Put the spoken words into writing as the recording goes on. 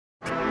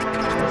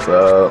What's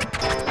up?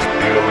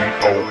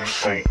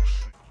 DailyOC.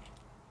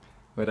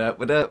 What up,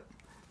 what up?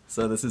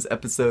 So this is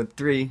episode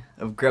 3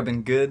 of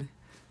Grubbin' Good,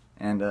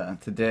 and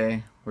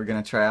today we're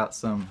gonna try out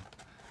some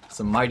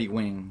Mighty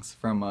Wings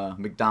from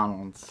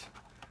McDonald's.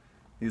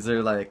 These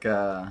are like,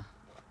 they're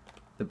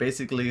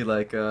basically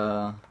like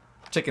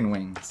chicken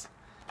wings.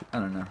 I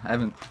don't know, I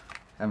haven't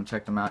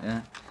checked them out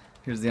yet.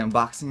 Here's the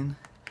unboxing.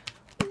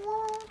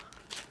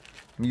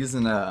 I'm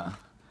using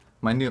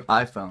my new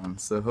iPhone,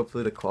 so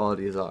hopefully the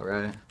quality is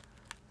alright.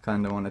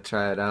 Kinda want to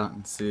try it out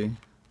and see.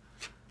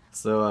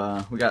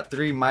 So we got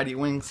 3 Mighty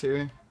Wings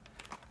here.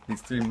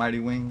 These 3 Mighty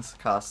Wings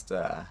cost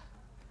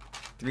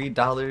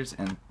 $3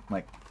 and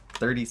like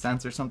 30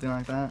 cents or something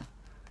like that.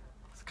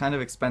 It's kind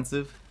of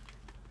expensive.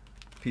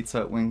 Pizza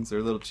Hut wings are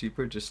a little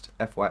cheaper, just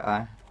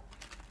FYI.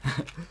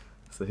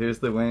 So here's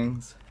the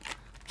wings.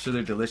 I'm sure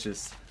they're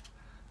delicious.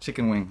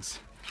 Chicken wings.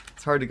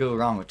 It's hard to go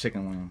wrong with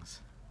chicken wings.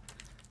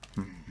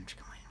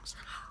 Chicken wings.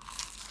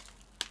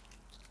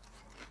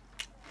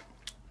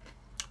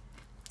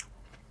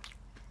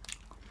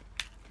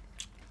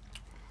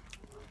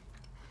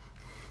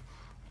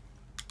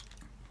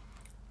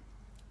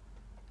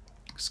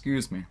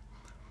 Excuse me.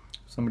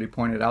 Somebody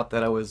pointed out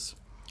that I was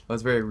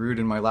very rude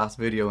in my last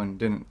video and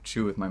didn't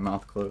chew with my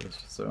mouth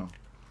closed, so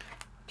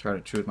try to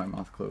chew with my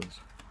mouth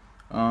closed.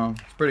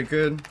 It's pretty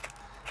good.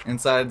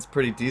 Inside's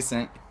pretty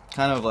decent.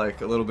 Kind of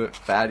like a little bit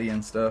fatty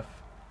and stuff.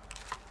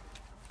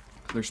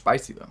 They're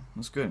spicy though.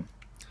 That's good.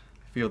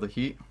 Feel the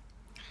heat.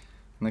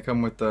 And they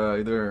come with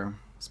either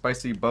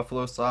spicy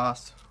buffalo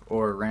sauce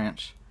or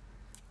ranch.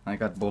 I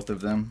got both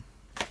of them.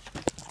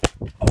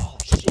 Oh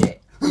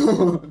shit!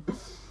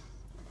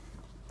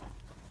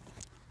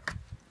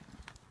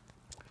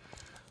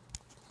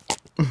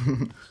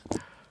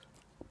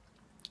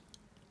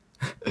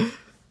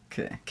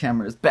 Okay,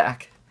 camera's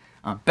back.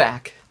 I'm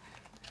back.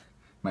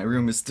 My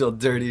room is still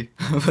dirty,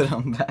 but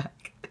I'm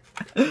back.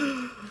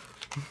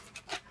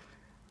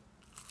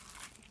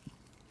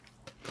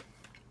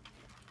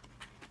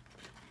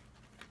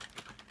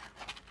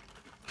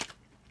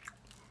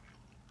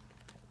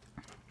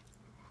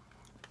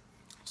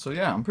 So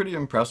yeah, I'm pretty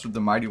impressed with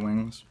the Mighty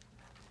Wings.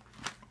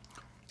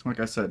 Like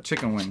I said,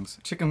 chicken wings.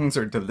 Chicken wings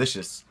are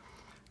delicious.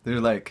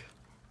 They're like,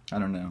 I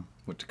don't know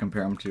what to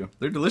compare them to.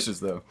 They're delicious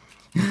though.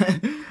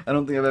 I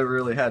don't think I've ever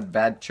really had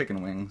bad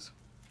chicken wings.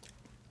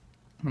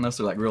 Unless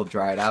they're like real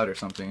dried out or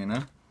something, you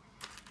know?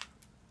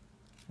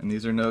 And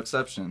these are no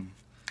exception.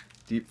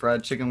 Deep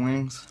fried chicken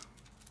wings.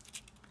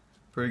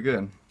 Pretty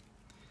good.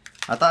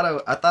 I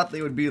thought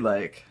they would be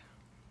like,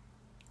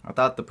 I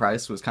thought the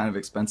price was kind of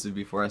expensive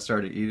before I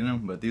started eating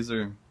them, but these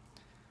are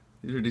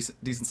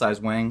decent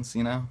sized wings,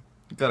 you know?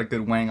 Got a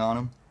good wang on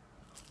them.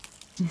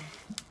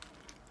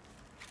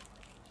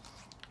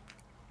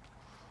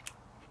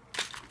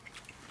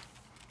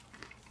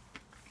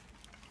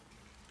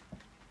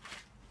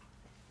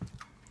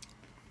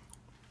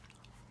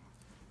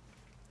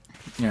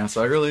 Yeah,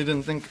 so I really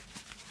didn't think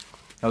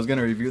I was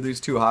gonna review these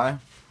too high,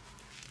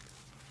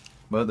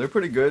 but they're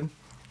pretty good.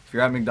 If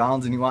you're at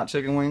McDonald's and you want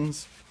chicken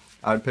wings,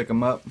 I'd pick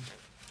them up.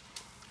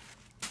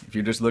 If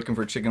you're just looking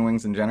for chicken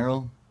wings in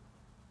general,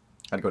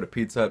 I'd go to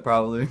Pizza Hut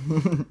probably.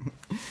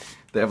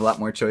 They have a lot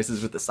more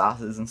choices with the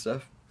sauces and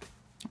stuff,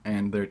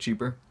 and they're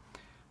cheaper.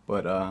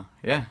 But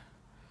yeah,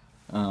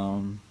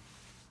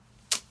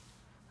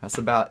 that's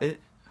about it.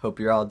 Hope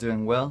you're all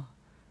doing well.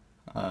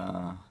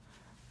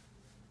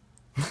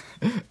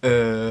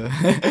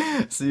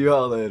 See you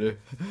all later.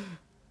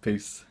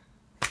 Peace.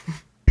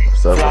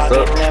 What's up, what's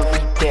up?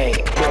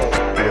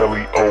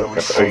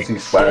 DailyOC.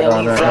 Swag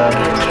on right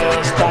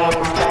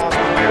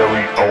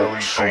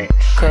DailyOC.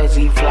 Cause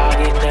he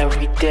vlogging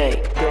every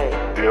day.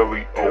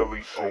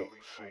 DailyOC.